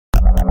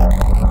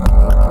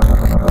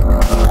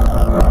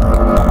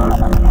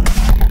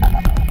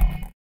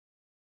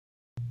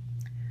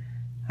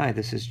Hi,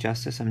 this is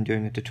Justice. I'm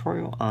doing a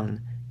tutorial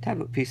on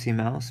tablet PC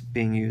mouse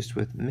being used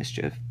with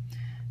Mischief.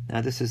 Now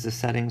this is the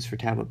settings for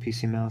tablet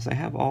PC mouse. I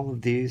have all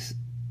of these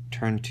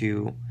turned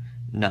to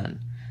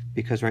none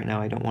because right now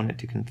I don't want it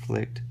to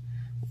conflict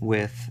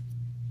with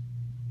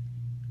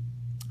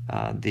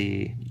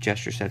the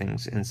gesture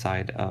settings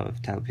inside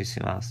of tablet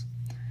PC mouse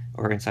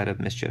or inside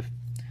of Mischief.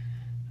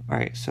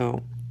 Alright,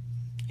 so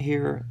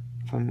here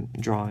if I'm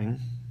drawing,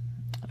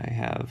 I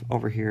have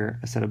over here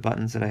a set of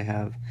buttons that I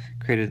have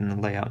created in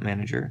the layout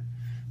manager,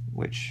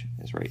 which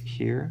is right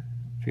here.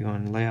 If you go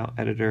in layout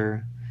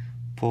editor,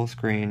 full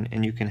screen,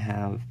 and you can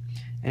have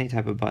any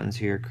type of buttons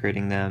here,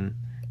 creating them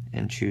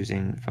and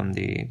choosing from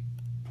the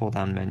pull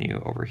down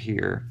menu over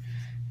here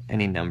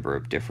any number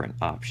of different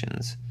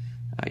options.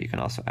 You can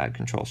also add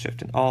Control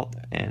Shift and Alt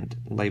and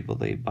label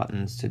the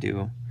buttons to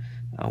do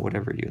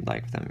whatever you'd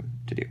like them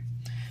to do.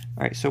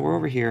 Alright, so we're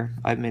over here.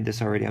 I've made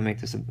this already. I'll make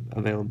this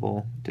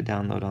available to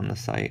download on the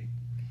site.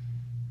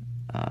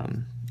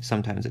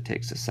 Sometimes it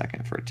takes a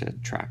second for it to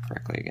track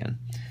correctly again.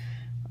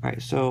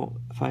 Alright, so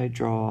if I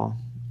draw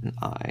an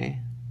eye,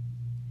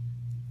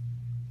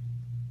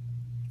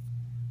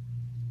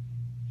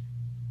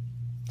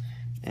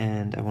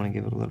 and I want to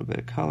give it a little bit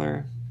of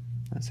color,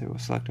 let's say we'll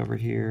select over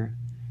here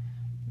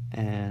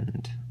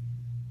and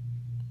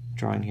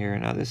drawing here.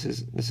 Now this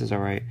is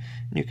alright.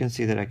 And you can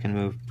see that I can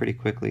move pretty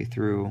quickly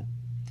through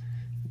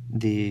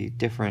the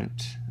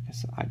different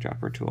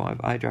eyedropper tool. I have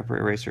eyedropper,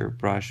 eraser,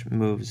 brush,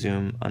 move,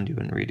 zoom, undo,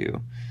 and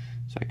redo.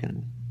 So I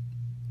can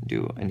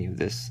do any of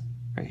this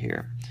right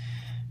here.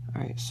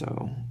 Alright,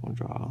 so we'll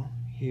draw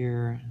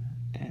here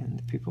and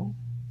the pupil.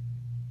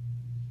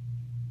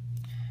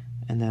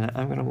 And then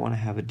I'm going to want to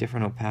have a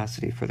different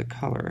opacity for the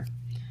color.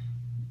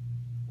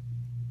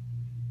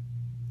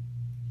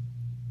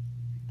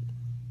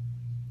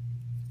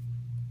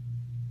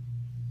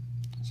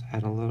 So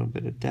add a little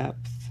bit of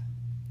depth.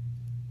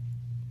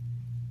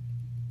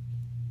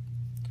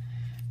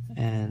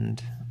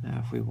 And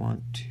now if we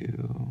want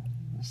to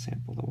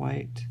sample the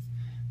white,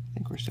 I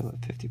think we're still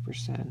at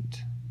 50%.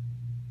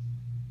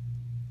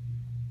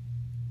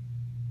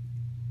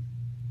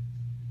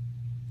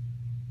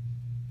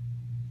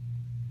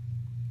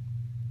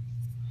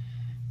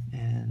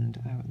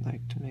 And I would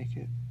like to make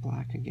it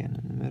black again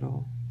in the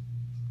middle.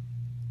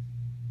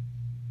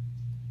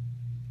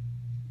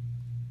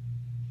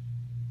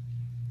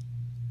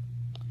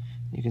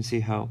 You can see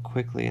how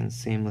quickly and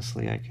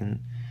seamlessly I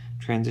can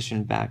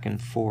transition back and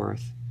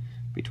forth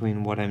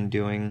between what I'm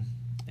doing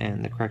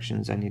and the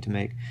corrections I need to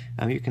make.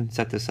 You can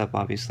set this up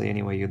obviously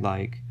any way you'd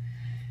like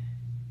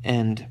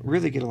and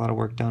really get a lot of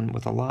work done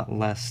with a lot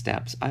less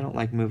steps. I don't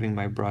like moving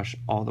my brush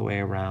all the way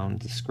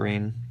around the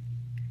screen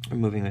or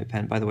moving my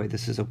pen. By the way,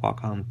 this is a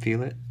Wacom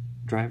Feel-It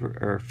driver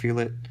or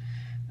Feel-It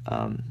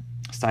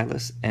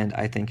stylus, and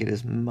I think it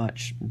is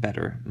much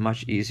better,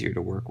 much easier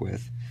to work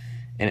with.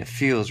 And it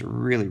feels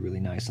really, really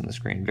nice on the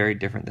screen, very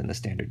different than the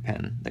standard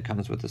pen that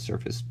comes with the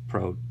Surface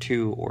Pro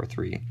 2 or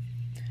 3.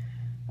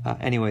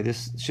 Anyway,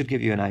 this should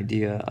give you an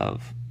idea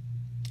of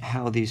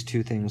how these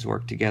two things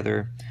work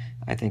together.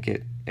 I think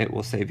it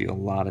will save you a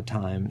lot of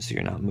time, so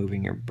you're not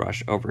moving your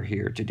brush over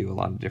here to do a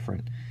lot of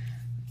different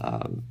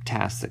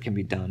tasks that can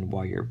be done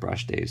while your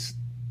brush stays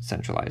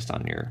centralized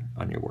on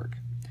your work.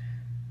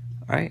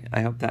 Alright,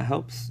 I hope that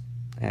helps,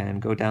 and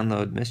go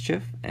download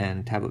Mischief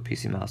and Tablet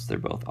PC Mouse. They're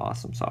both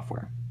awesome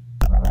software.